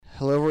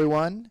Hello,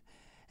 everyone,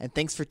 and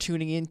thanks for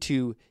tuning in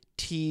to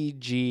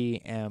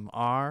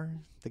TGMR,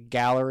 the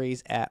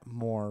Galleries at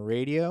Moore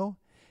Radio,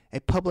 a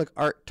public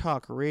art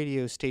talk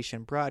radio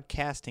station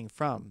broadcasting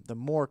from the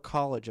Moore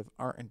College of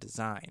Art and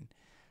Design.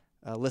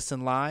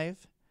 Listen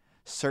live,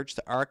 search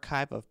the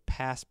archive of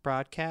past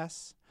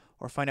broadcasts,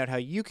 or find out how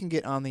you can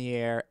get on the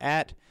air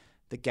at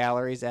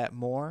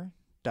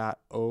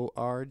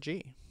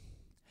thegalleriesatmore.org.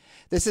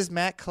 This is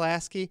Matt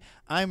Kolaski.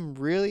 I'm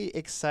really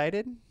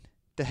excited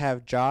to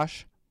have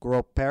Josh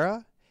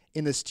Graupera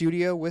in the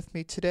studio with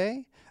me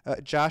today.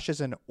 Josh is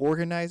an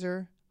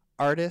organizer,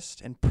 artist,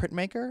 and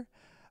printmaker.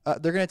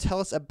 They're going to tell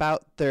us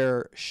about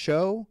their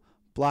show,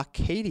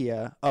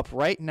 Blockadia, up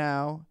right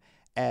now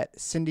at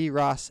Cindy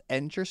Ross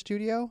Enger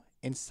Studio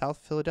in South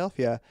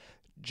Philadelphia.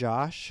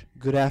 Josh,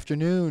 good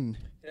afternoon.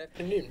 Good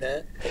afternoon,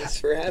 Matt. Thanks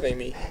for having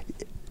me.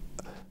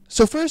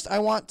 So first, I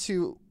want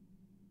you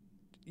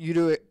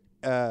to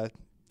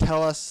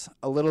tell us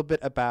a little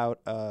bit about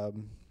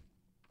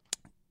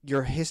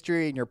your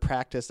history and your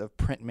practice of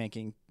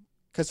printmaking,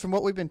 because from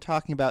what we've been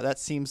talking about, that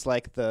seems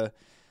like the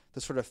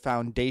sort of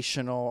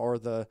foundational or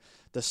the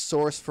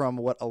source from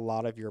what a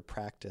lot of your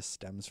practice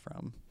stems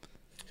from.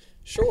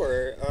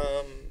 Sure.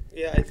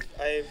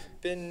 I've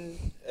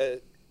been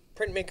a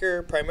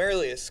printmaker,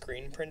 primarily a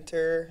screen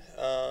printer,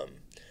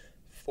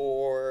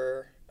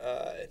 for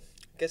I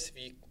guess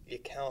if you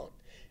count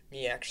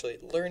me actually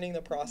learning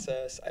the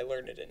process, I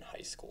learned it in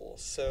high school.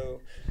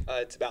 So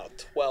it's about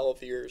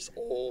 12 years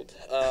old,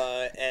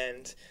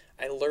 and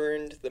I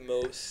learned the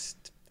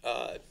most,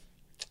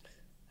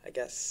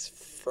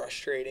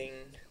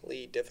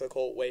 frustratingly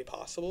difficult way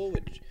possible,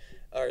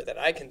 that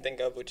I can think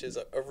of, which is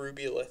a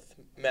rubylith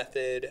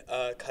method,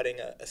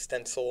 cutting a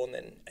stencil and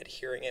then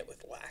adhering it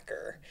with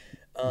lacquer.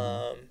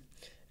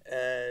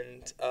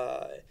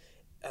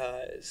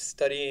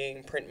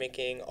 Studying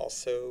printmaking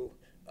also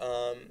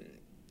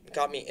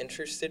got me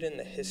interested in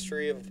the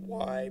history of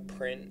why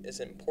print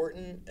is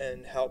important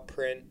and how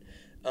print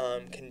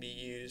can be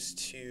used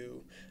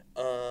to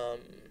kind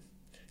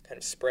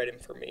of spread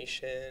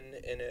information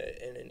in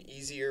an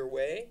easier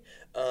way.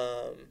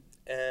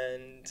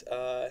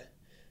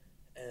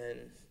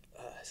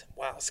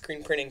 Wow,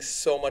 screen printing's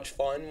so much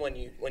fun when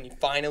you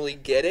finally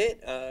get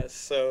it.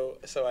 So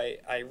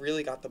I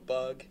really got the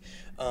bug.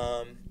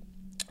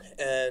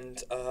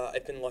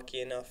 I've been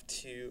lucky enough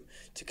to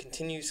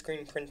continue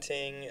screen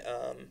printing,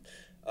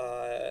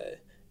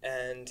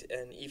 and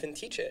even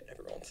teach it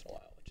every once in a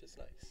while, which is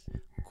nice.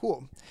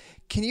 Cool.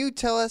 Can you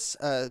tell us,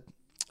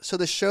 so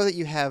the show that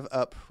you have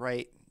up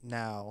right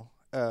now,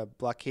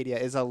 Blockadia,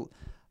 is a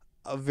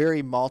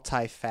very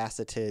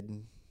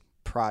multifaceted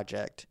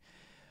project.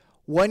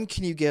 One,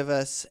 can you give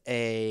us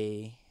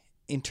a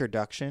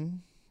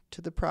introduction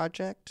to the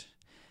project?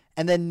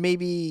 And then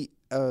maybe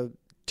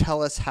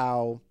tell us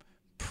how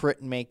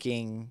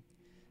printmaking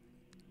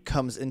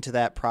comes into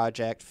that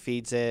project,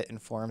 feeds it,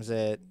 informs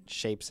it,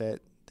 shapes it,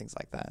 things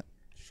like that.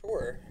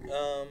 Sure.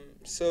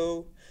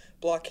 So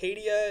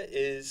Blockadia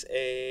is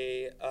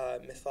a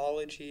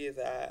mythology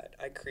that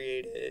I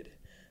created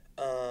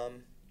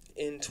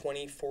in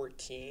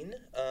 2014.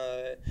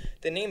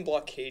 The name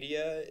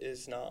Blockadia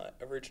is not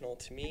original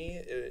to me.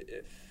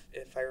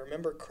 If I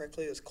remember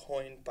correctly, it was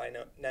coined by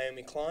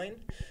Naomi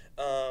Klein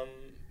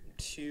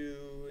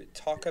to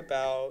talk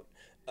about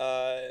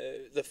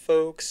the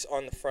folks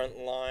on the front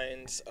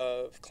lines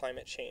of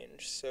climate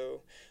change.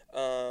 So,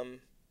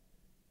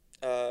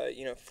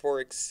 for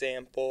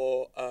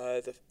example,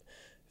 the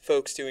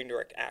folks doing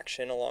direct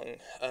action along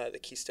the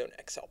Keystone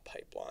XL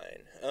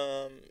pipeline.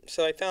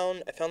 So I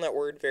found that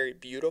word very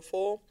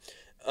beautiful,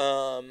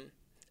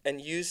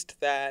 and used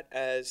that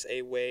as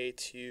a way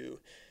to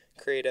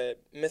create a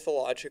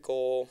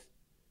mythological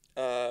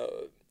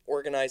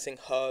organizing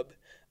hub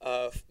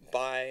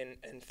by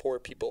and for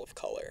people of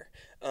color.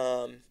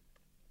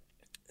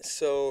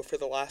 So for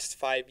the last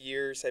 5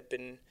 years, I've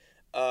been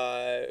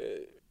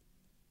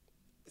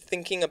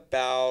thinking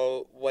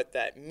about what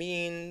that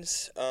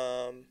means,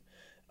 who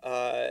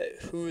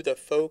the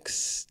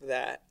folks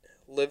that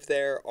live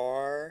there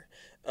are,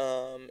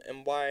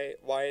 and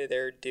why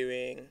they're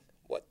doing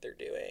what they're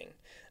doing.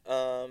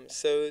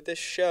 So this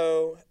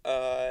show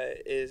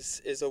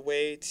is a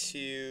way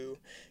to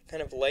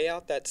kind of lay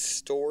out that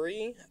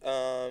story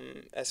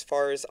as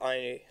far as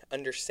I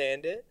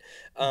understand it,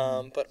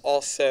 but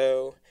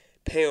also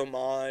pay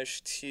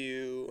homage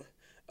to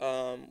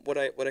what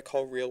I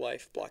call real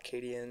life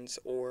Blockadians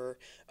or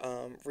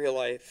real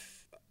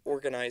life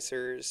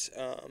organizers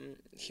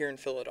here in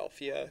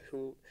Philadelphia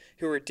who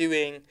are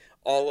doing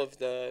all of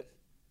the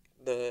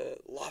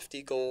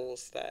lofty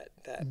goals that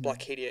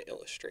Blockadia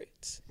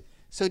illustrates.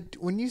 So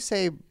when you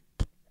say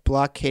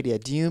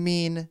Blockadia, do you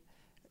mean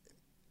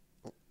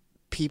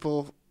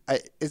people?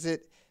 Is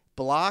it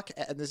block?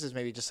 And this is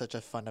maybe just such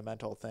a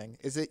fundamental thing.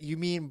 Is it you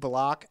mean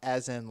block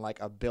as in like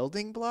a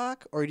building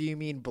block, or do you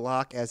mean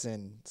block as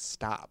in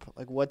stop?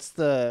 Like, what's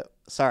the?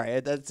 Sorry,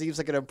 that seems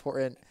like an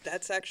important.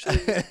 That's actually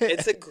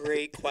it's a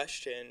great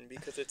question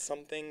because it's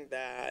something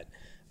that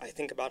I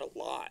think about a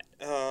lot,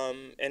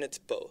 and it's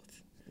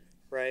both,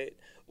 right?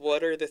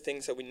 what are the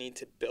things that we need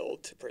to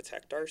build to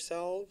protect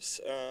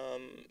ourselves?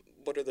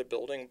 What are the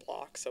building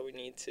blocks that we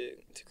need to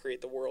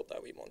create the world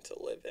that we want to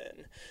live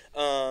in?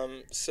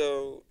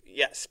 So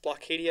yes,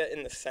 Blockadia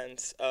in the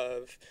sense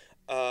of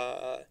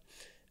uh,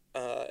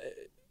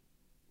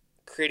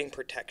 creating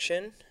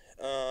protection,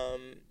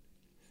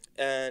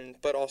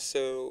 but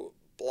also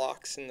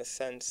blocks in the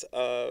sense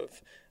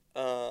of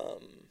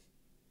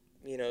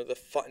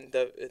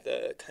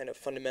the kind of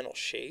fundamental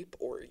shape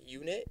or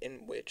unit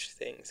in which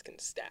things can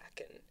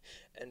stack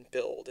and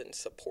build and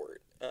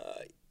support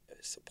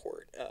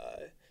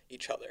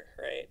each other,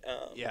 right?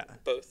 Yeah.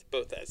 Both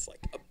as like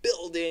a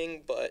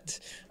building, but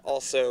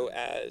also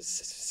as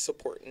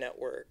support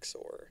networks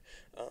or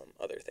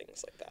other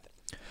things like that.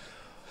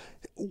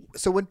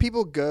 So when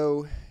people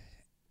go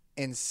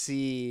and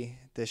see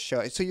this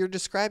show, so you're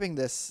describing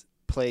this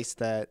place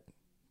that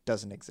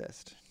doesn't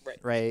exist,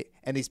 right?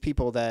 And these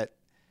people that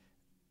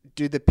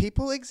do the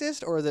people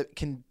exist, or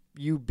can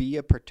you be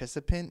a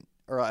participant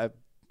or a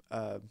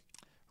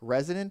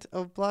resident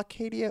of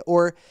Blockadia,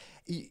 or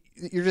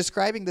you're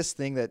describing this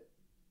thing that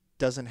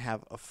doesn't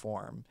have a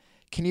form?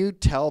 Can you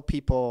tell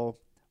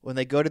people when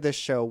they go to this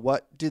show,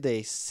 what do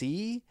they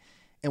see,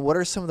 and what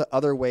are some of the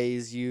other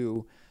ways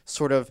you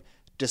sort of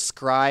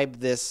describe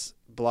this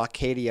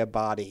Blockadia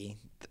body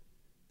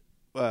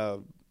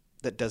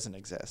that doesn't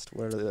exist?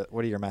 What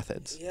are your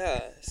methods?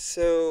 Yeah.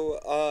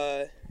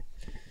 So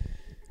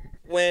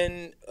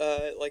when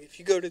if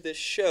you go to this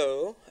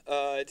show,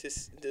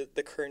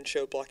 the current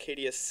show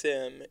Blockadia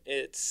Sim,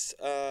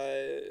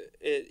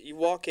 you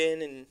walk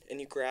in and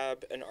you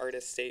grab an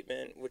artist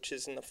statement, which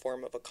is in the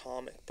form of a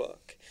comic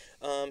book.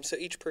 So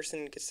each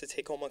person gets to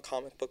take home a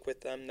comic book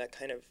with them that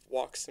kind of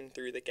walks them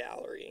through the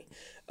gallery.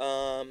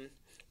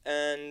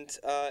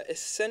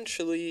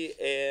 Essentially,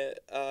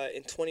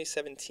 in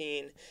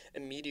 2017, a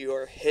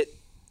meteor hit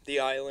the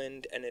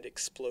island and it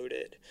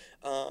exploded.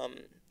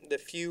 The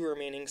few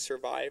remaining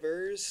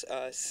survivors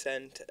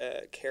sent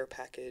a care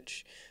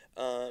package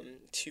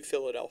to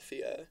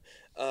Philadelphia,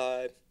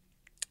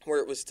 where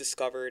it was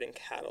discovered and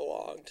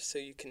cataloged, so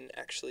you can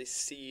actually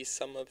see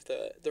some of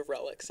the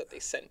relics that they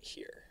sent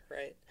here,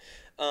 right?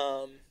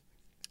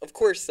 Of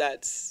course,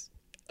 that's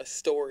a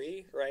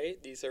story,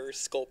 right? These are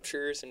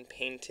sculptures and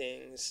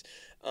paintings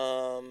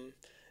and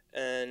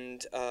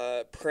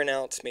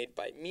printouts made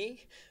by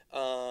me.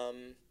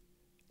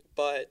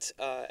 But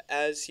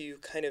as you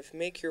kind of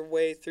make your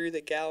way through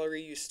the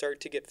gallery, you start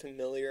to get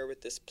familiar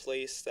with this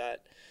place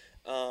that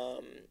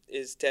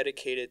is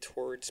dedicated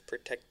towards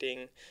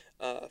protecting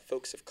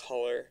folks of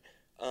color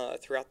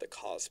throughout the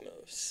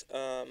cosmos.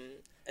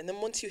 And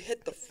then once you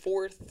hit the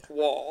fourth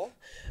wall,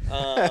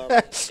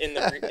 in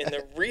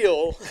the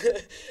real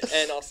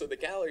and also the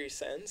gallery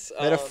sense,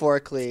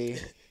 metaphorically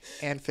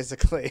and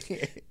physically,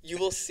 you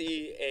will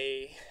see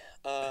a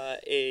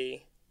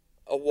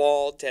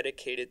wall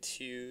dedicated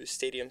to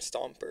Stadium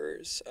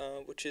Stompers,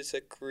 which is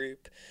a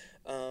group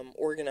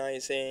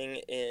organizing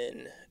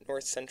in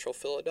north central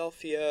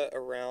Philadelphia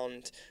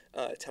around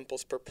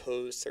Temple's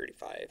proposed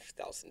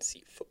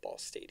 35,000-seat football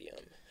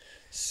stadium.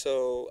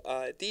 So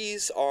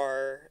these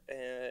are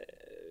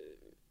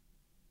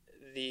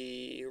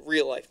the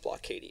real-life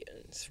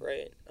Blockadians,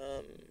 right?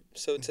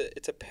 So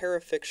it's a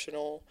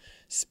parafictional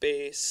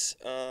space,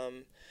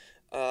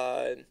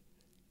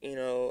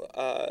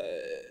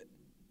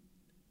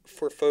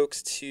 for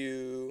folks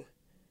to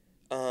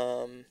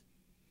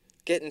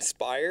get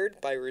inspired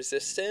by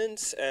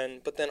resistance,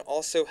 but then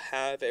also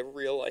have a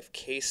real life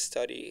case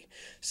study,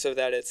 so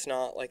that it's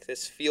not like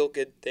this feel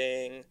good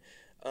thing,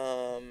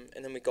 and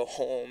then we go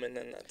home and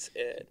then that's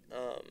it.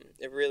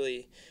 It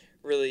really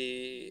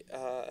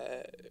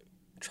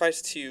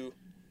tries to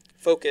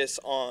focus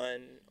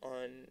on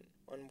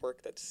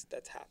work that's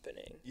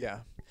happening. Yeah,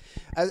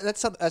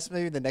 that's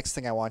maybe the next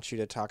thing I want you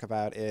to talk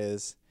about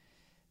is,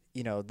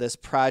 this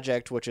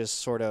project, which is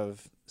sort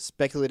of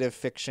speculative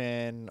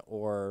fiction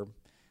or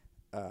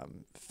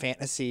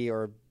fantasy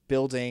or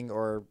building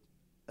or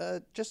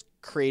just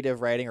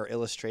creative writing or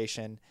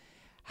illustration.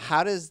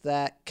 How does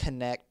that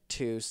connect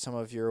to some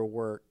of your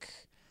work,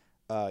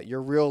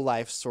 your real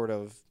life sort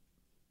of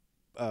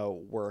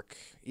work,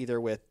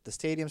 either with the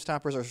Stadium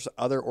Stompers or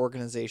other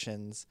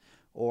organizations,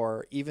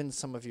 or even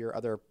some of your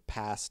other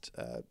past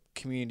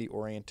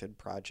community-oriented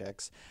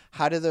projects?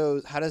 How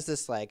does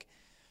this like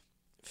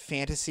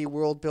fantasy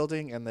world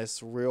building and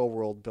this real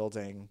world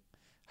building,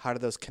 how do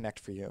those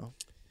connect for you?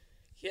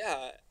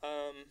 Yeah,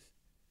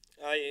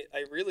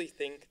 I really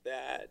think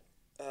that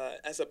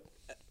as a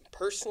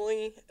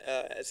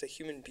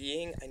human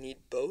being, I need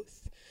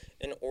both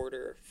in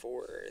order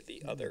for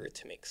the other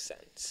to make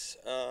sense.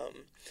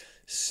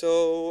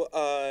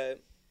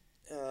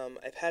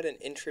 I've had an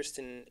interest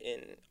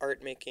in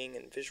art making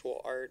and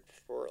visual art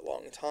for a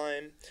long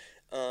time,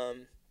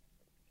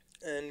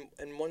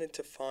 and wanted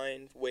to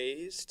find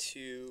ways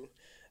to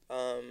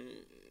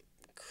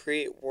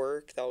create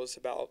work that was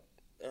about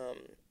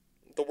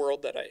the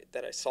world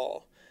that I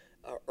saw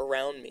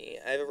around me.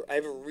 I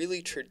have a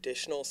really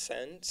traditional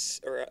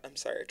sense, or I'm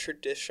sorry, a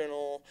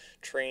traditional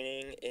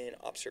training in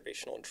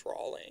observational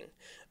drawing.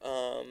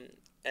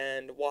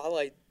 And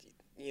while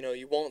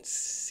you won't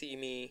see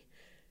me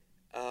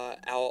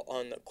out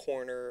on the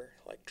corner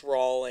like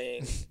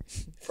drawing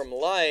from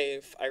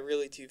life, I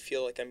really do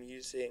feel like I'm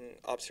using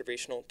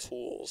observational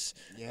tools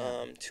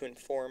Yeah. to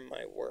inform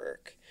my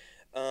work.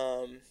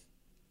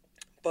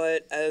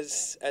 But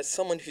as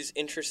someone who's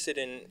interested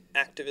in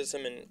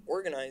activism and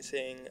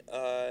organizing,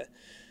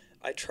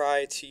 I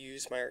try to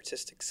use my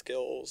artistic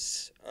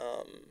skills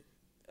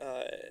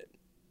uh,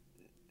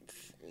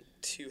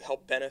 to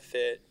help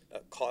benefit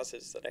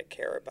causes that I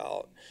care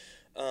about.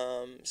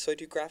 So I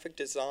do graphic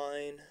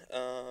design,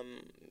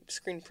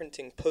 screen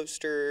printing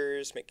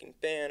posters, making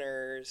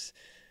banners,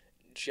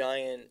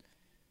 giant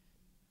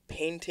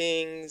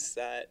paintings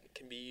that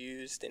can be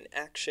used in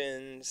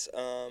actions.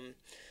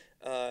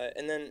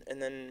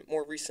 And then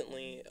more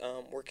recently,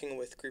 working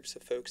with groups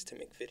of folks to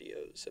make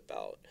videos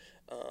about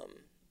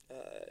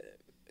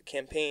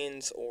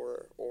campaigns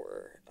or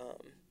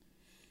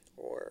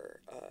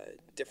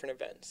different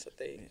events that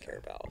they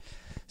care about.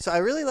 So I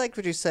really liked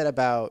what you said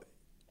about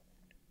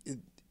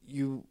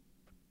you,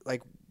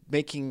 like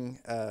making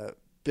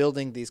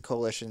building these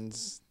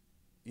coalitions,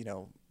 in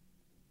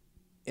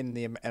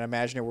an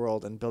imaginary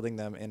world and building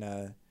them in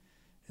the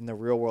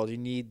real world. You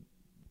need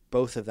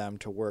both of them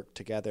to work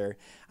together.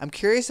 I'm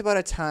curious about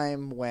a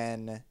time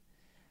when,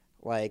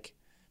 like,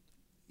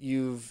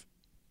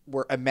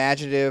 where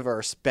imaginative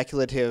or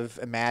speculative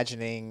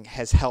imagining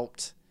has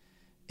helped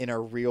in a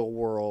real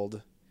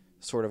world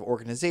sort of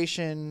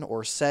organization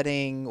or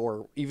setting,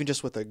 or even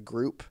just with a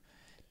group.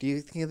 Can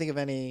you think of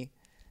any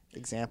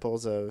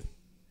examples of?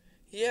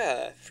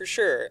 Yeah, for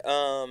sure.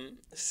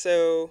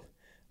 So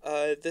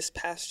this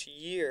past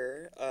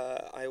year,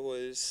 I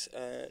was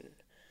an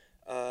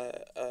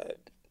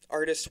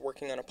artist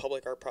working on a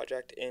public art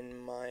project in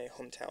my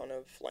hometown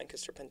of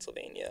Lancaster,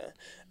 Pennsylvania.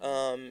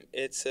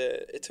 It's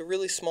a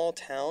really small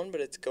town, but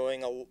it's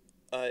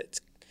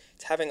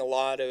having a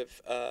lot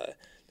of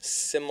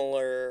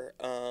similar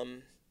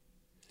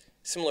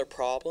similar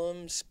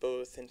problems,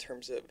 both in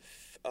terms of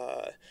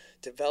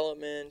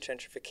development,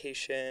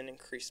 gentrification,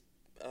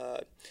 uh,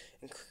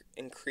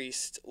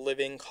 increased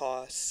living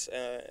costs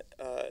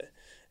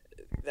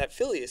that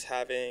Philly is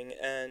having,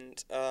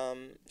 and I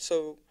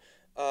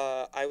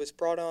was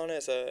brought on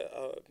as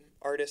a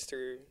artist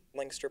through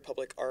Lancaster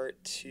Public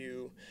Art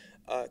to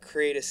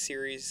create a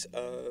series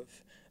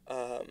of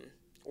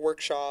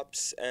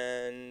workshops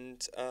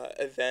and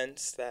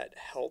events that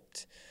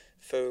helped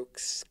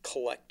folks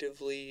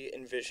collectively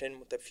envision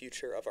what the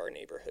future of our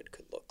neighborhood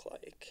could look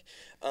like.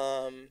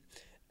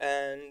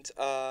 And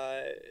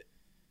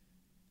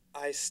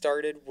I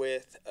started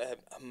with a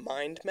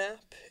mind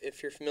map.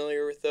 If you're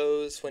familiar with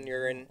those, when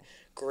you're in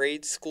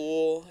grade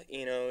school,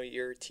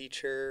 your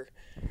teacher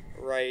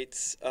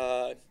writes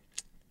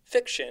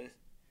fiction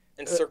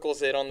and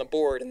circles it on the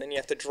board, and then you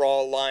have to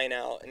draw a line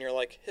out, and you're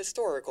like,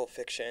 historical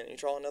fiction. You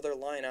draw another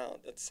line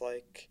out that's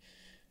like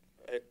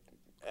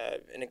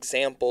an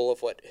example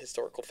of what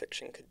historical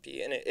fiction could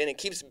be, and it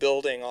keeps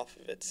building off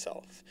of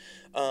itself.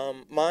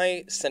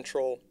 My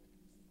central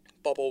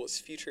bubble was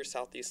future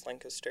Southeast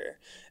Lancaster,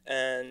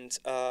 and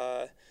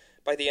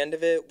by the end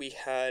of it, we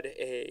had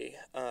a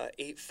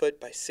 8-foot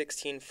by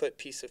 16-foot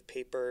piece of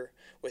paper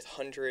with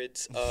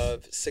hundreds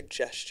of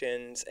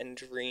suggestions and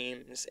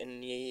dreams and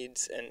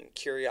needs and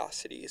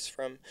curiosities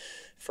from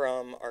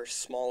our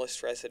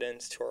smallest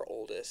residents to our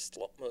oldest,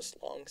 most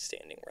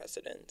long-standing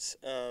residents.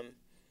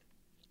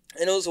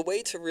 And it was a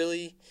way to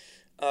really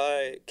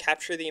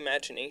capture the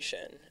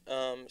imagination.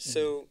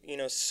 So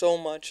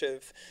much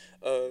of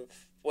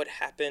what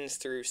happens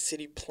through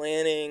city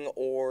planning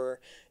or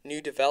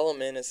new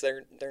development is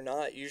they're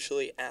not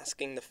usually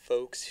asking the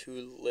folks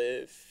who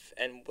live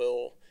and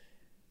will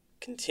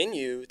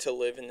continue to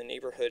live in the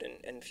neighborhood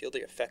and feel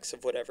the effects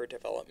of whatever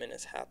development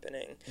is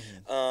happening.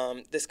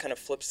 This kind of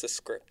flips the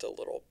script a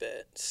little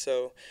bit.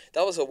 So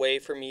that was a way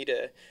for me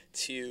to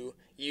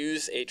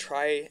use a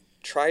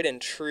tried and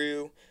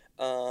true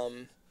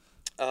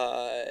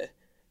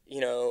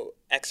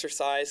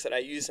exercise that I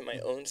use in my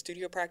own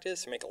studio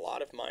practice to make a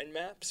lot of mind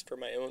maps for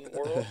my own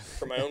world,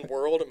 and my own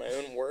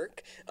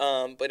work.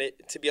 But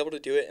to be able to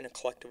do it in a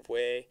collective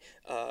way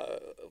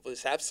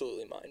was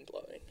absolutely mind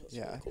blowing. It was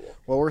really cool.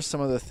 What were some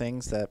of the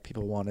things that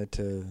people wanted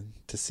to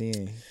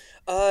see?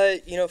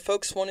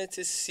 Folks wanted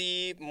to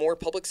see more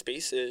public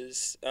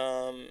spaces.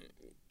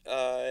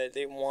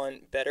 They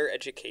want better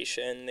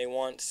education. They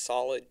want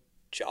solid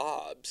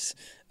jobs.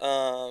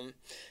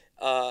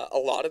 A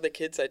lot of the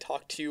kids I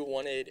talked to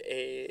wanted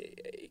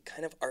a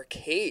kind of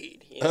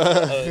arcade.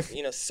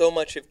 So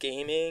much of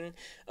gaming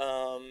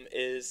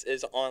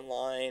is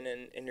online,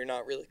 and you're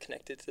not really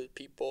connected to the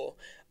people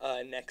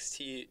next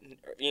to you,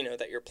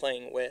 that you're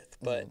playing with.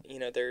 But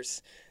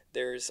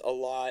there's a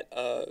lot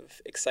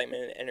of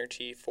excitement and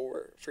energy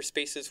for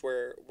spaces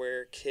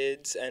where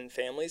kids and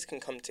families can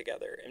come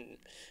together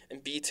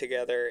and be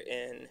together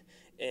in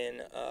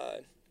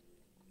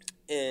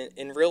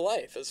in real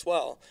life as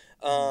well.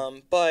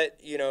 But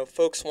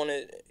folks want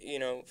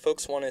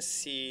to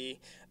see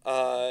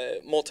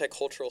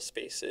multicultural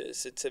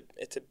spaces. It's a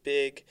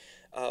big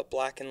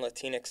Black and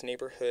Latinx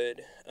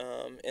neighborhood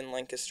in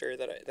Lancaster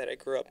that I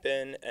grew up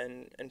in,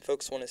 and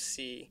folks want to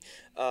see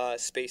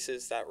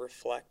spaces that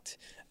reflect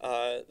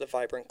the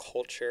vibrant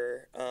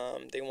culture.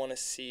 They want to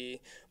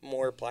see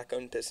more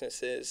Black-owned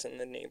businesses in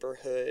the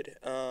neighborhood,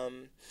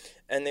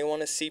 and they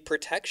want to see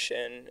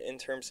protection in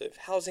terms of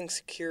housing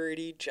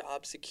security,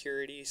 job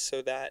security,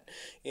 so that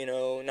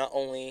not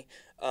only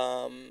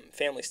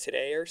families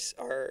today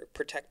are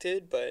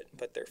protected, but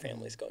their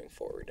families going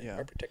forward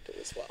are protected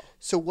as well.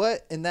 So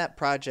what in that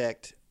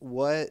project?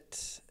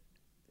 What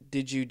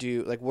did you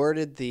do? Like, where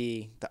did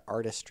the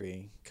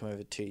artistry come of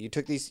it to? You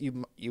took these.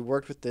 You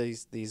worked with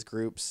these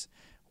groups.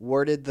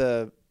 Where did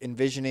the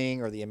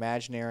envisioning or the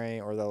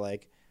imaginary or the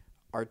like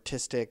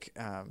artistic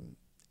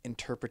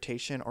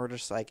interpretation or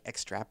just like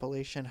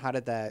extrapolation? How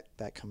did that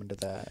come into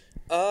that?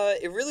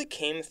 It really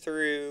came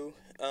through.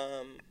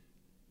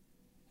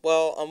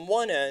 Well, on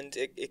one end,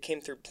 it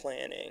came through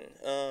planning.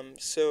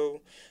 There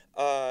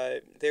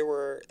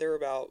were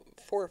about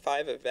 4 or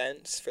 5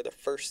 events for the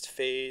first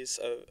phase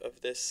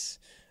of this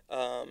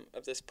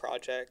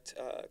project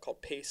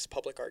called PACE,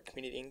 Public Art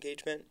Community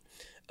Engagement,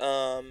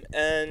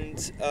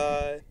 and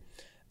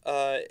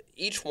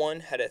each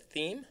one had a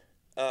theme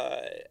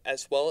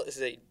as well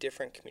as a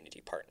different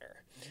community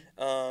partner.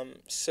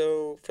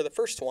 So for the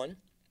first one,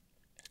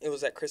 it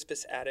was at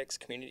Crispus Attucks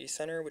Community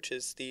Center, which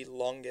is the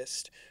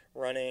longest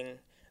running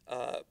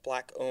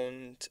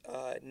Black-owned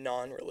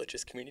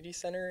non-religious community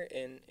center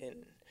in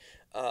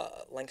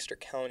Lancaster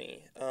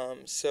County.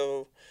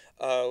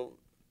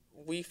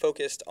 We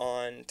focused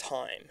on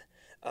time,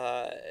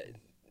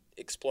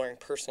 exploring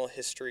personal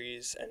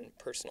histories and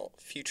personal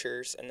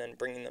futures, and then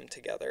bringing them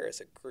together as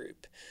a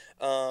group.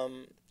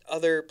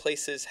 Other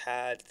places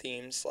had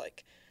themes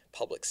like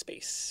public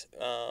space,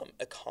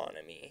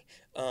 economy,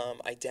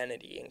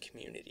 identity, and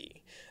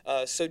community.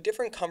 So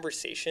different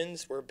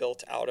conversations were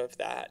built out of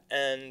that.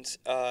 And,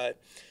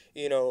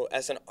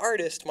 as an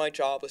artist, my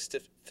job was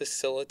to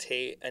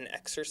facilitate an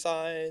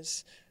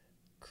exercise,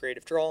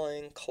 creative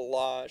drawing,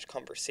 collage,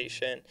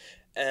 conversation.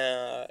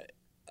 And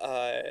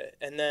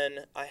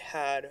then I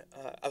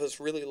was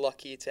really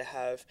lucky to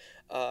have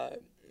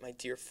my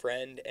dear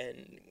friend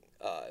and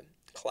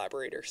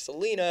collaborator,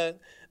 Selena,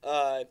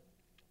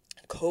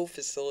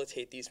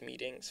 co-facilitate these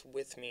meetings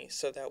with me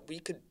so that we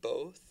could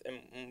both,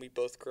 and we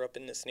both grew up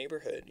in this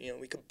neighborhood,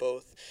 we could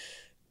both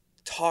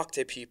talk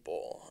to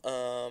people,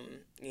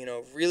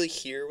 really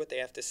hear what they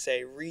have to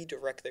say,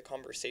 redirect the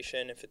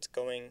conversation if it's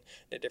going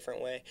in a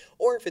different way,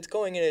 or if it's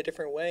going in a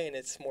different way and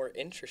it's more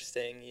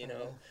interesting,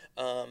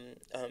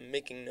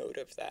 making note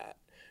of that,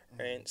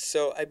 right?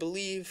 So I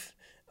believe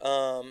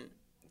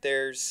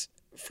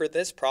for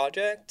this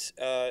project,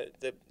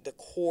 the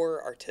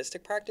core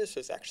artistic practice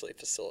was actually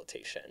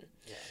facilitation.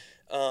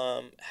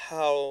 Yeah.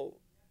 How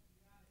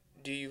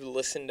do you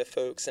listen to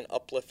folks and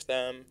uplift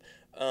them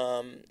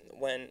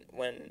when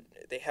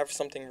they have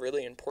something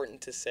really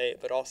important to say,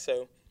 but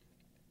also,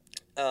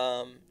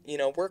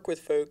 work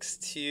with folks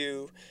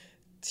to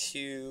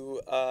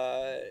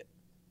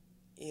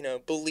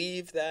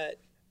believe that,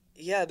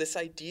 this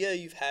idea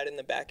you've had in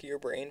the back of your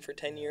brain for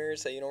 10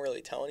 years that you don't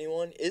really tell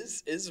anyone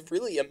is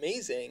really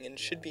amazing and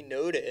should be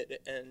noted.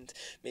 And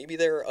maybe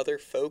there are other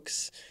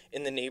folks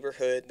in the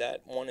neighborhood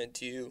that want to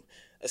do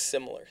a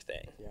similar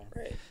thing,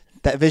 right?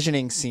 That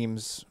visioning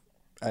seems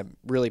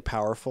really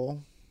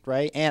powerful,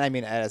 right? And I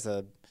mean, as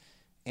a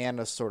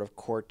sort of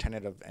core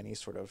tenet of any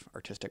sort of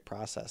artistic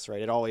process,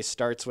 right? It always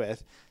starts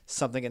with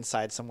something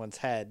inside someone's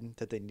head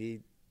that they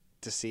need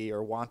to see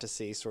or want to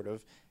see sort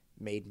of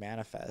made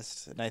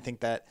manifest. And I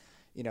think that,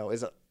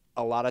 is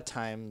a lot of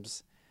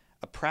times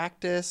a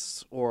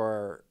practice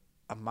or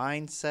a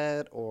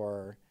mindset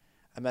or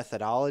a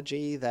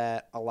methodology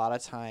that a lot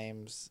of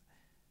times,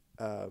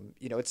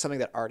 it's something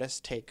that artists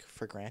take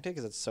for granted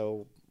because it's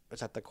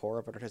at the core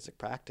of artistic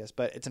practice.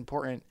 But it's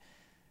important,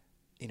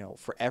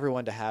 for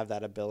everyone to have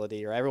that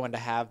ability or everyone to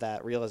have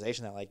that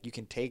realization that like you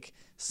can take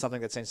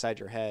something that's inside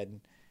your head,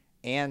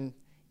 and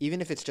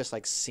even if it's just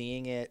like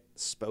seeing it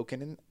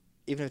spoken in,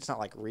 even if it's not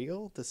like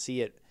real, to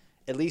see it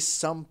at least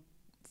some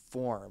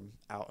form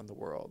out in the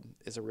world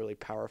is a really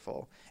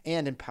powerful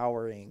and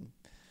empowering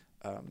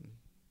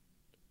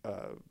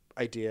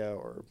idea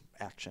or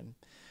action.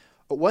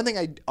 But one thing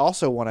I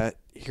also want to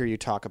hear you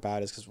talk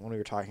about is because when we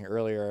were talking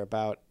earlier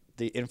about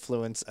the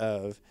influence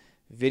of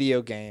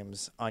video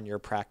games on your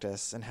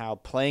practice and how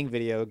playing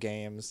video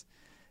games,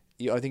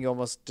 I think you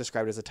almost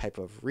described it as a type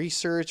of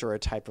research or a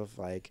type of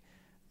like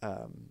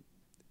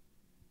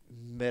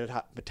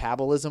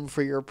metabolism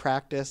for your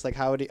practice. Like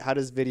how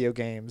does video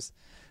games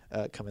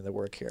come into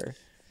work here?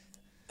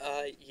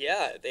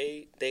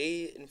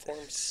 They inform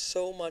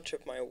so much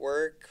of my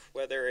work,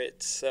 whether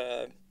it's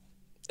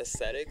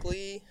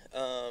aesthetically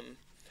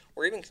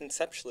or even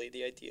conceptually.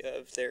 The idea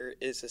of there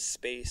is a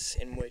space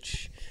in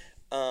which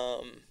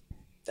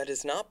that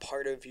is not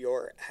part of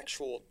your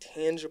actual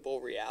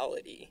tangible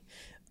reality,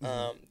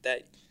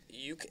 that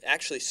you can,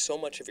 actually so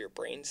much of your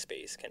brain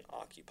space can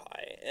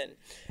occupy,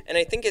 and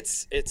I think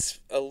it's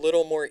a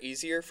little more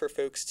easier for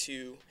folks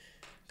to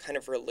kind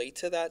of relate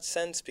to that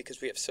sense because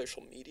we have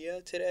social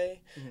media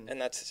today,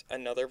 and that's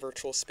another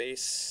virtual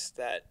space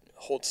that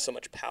holds so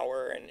much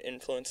power and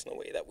influence in the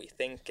way that we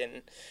think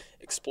and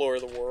explore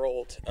the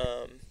world.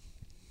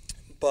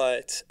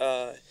 But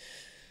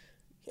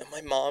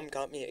my mom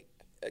got me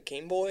a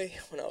Game Boy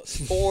when I was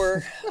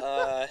 4,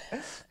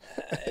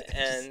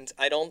 and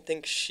I don't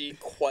think she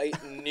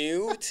quite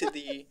knew to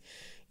the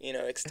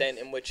extent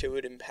in which it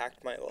would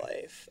impact my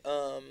life.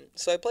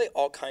 So I play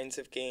all kinds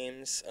of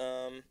games.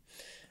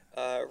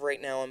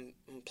 Right now I'm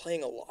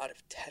playing a lot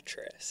of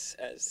Tetris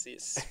as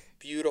this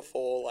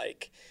beautiful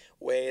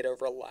way to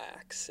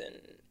relax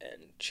and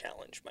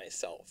challenge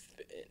myself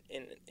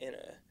in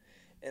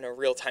a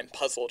real-time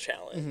puzzle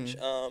challenge.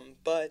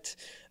 But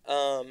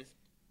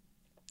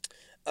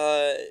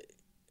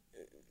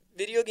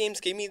video games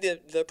gave me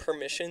the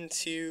permission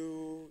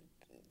to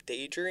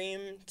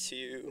daydream,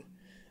 to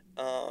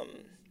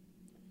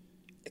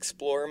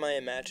explore my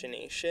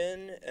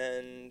imagination,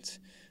 and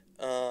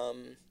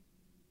kind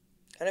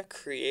of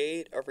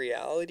create a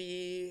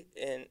reality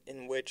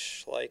in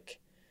which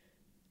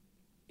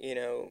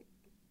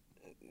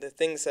the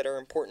things that are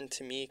important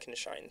to me can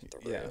shine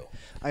through. Yeah.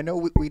 I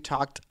know we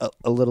talked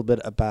a little bit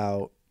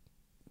about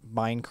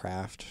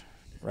Minecraft,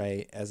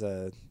 right, as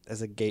a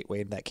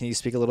gateway. That, can you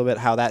speak a little bit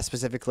how that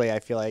specifically, I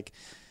feel like,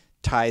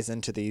 ties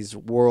into these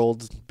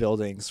world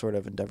building sort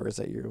of endeavors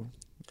that you?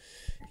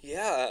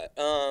 Yeah.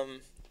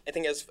 I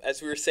think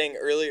as we were saying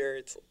earlier,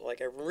 it's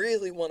I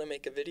really want to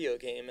make a video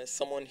game as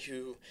someone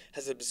who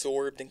has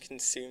absorbed and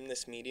consumed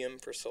this medium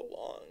for so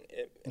long.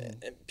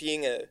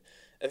 Being a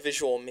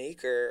visual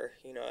maker,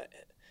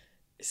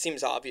 it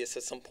seems obvious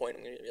at some point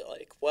I'm going to be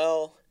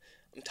well,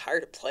 I'm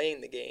tired of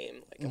playing the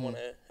game. I want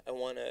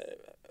to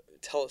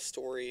tell a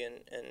story and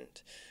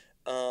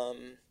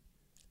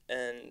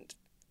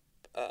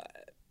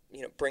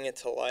bring it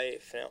to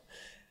life. Now,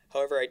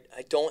 however,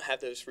 I don't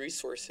have those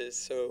resources.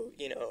 So,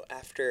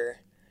 after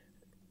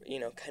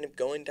kind of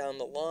going down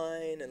the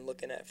line and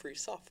looking at free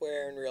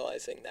software and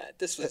realizing that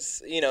this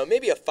was,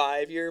 maybe a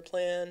 5-year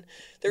plan,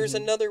 there was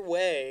another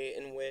way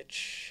in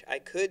which I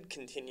could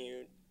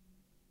continue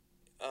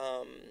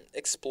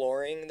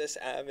exploring this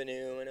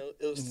avenue, and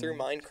it was through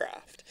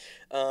Minecraft.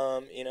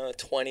 A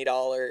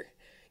 $20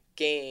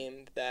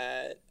 game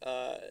that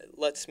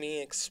lets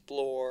me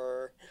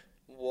explore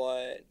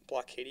what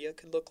Blockadia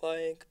could look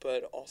like,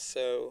 but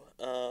also,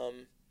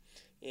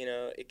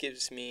 it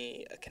gives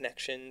me a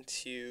connection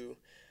to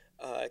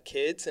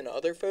kids and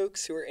other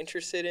folks who are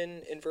interested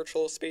in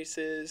virtual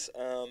spaces,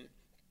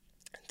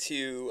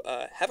 to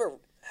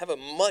have a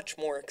much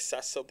more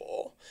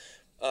accessible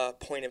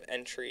point of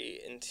entry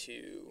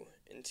into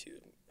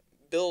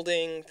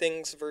building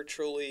things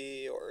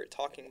virtually or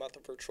talking about the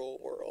virtual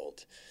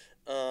world.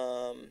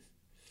 And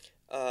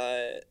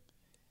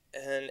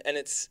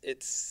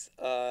it's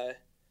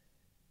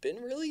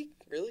been really,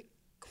 really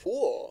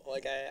cool.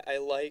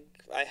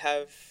 I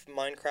have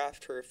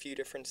Minecraft for a few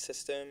different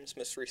systems.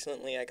 Most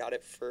recently, I got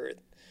it for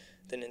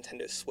the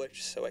Nintendo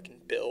Switch, so I can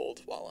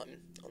build while I'm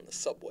on the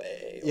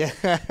subway. Yeah.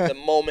 The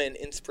moment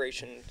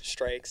inspiration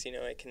strikes,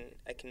 I can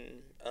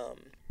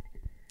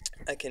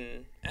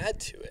add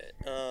to it.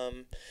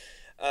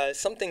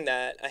 Something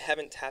that I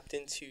haven't tapped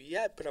into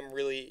yet, but I'm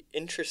really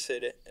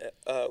interested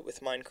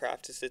with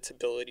Minecraft is its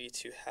ability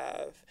to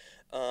have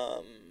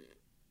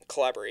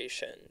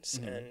collaborations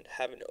and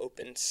have an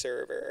open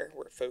server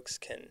where folks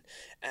can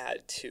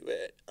add to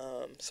it.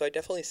 So I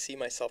definitely see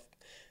myself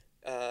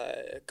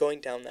going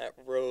down that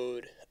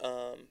road,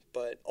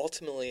 but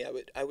ultimately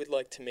I would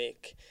like to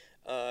make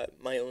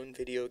my own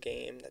video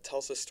game that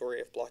tells the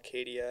story of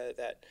Blockadia,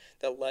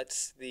 that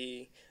lets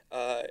the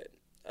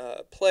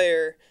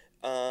player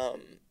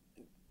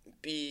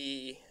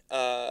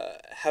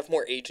have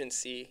more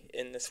agency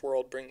in this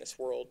world, bring this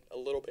world a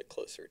little bit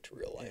closer to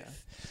real life. Yeah.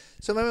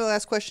 So my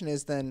last question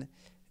is then,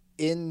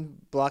 in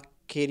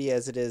Blockadia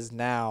as it is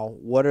now,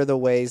 what are the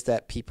ways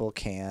that people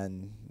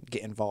can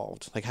get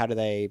involved? How do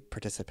they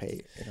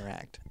participate,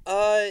 interact?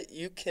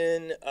 You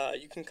can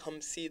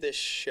come see this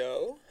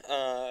show,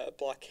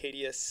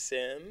 Blockadia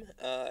Sim,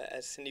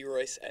 at Cindy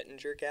Royce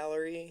Ettinger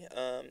Gallery.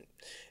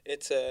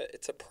 It's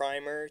a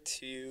primer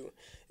to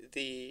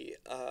the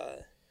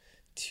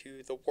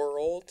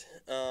world,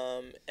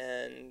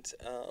 and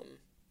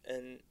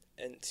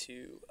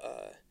to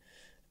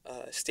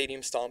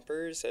Stadium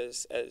Stompers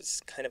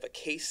as kind of a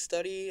case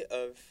study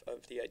of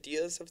the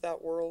ideas of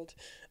that world.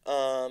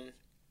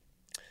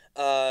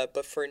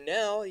 But for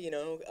now, you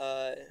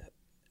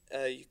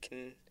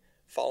can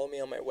follow me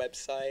on my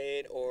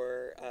website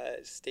or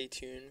stay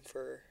tuned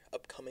for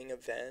upcoming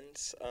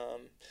events.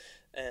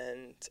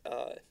 And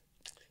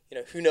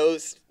who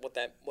knows what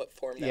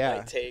form that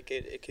might take.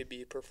 It could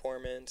be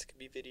performance, it could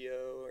be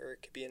video, or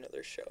it could be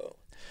another show.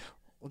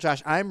 Well,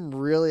 Josh, I'm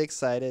really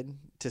excited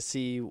to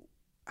see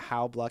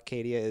how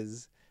Blockadia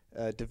is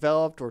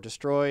developed or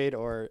destroyed,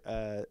 or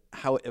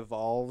how it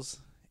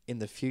evolves in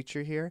the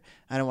future here.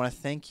 And I want to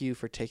thank you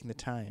for taking the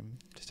time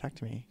to talk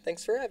to me.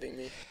 Thanks for having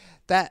me.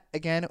 That,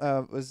 again,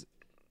 was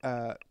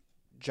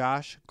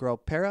Josh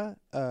Graupera.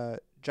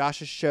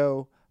 Josh's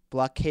show,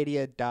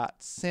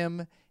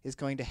 Blockadia.sim, is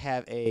going to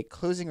have a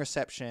closing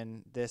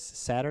reception this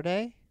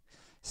Saturday,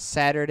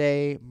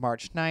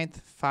 March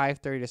 9th,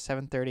 5:30 to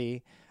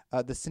 7:30.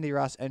 The Cindy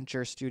Ross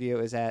Enter Studio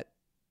is at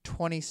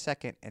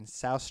 22nd and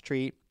South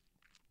Street.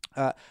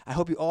 I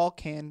hope you all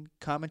can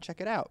come and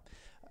check it out.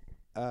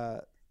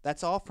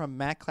 That's all from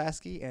Matt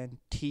Klasky and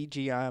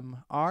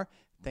TGMR.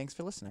 Thanks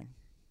for listening.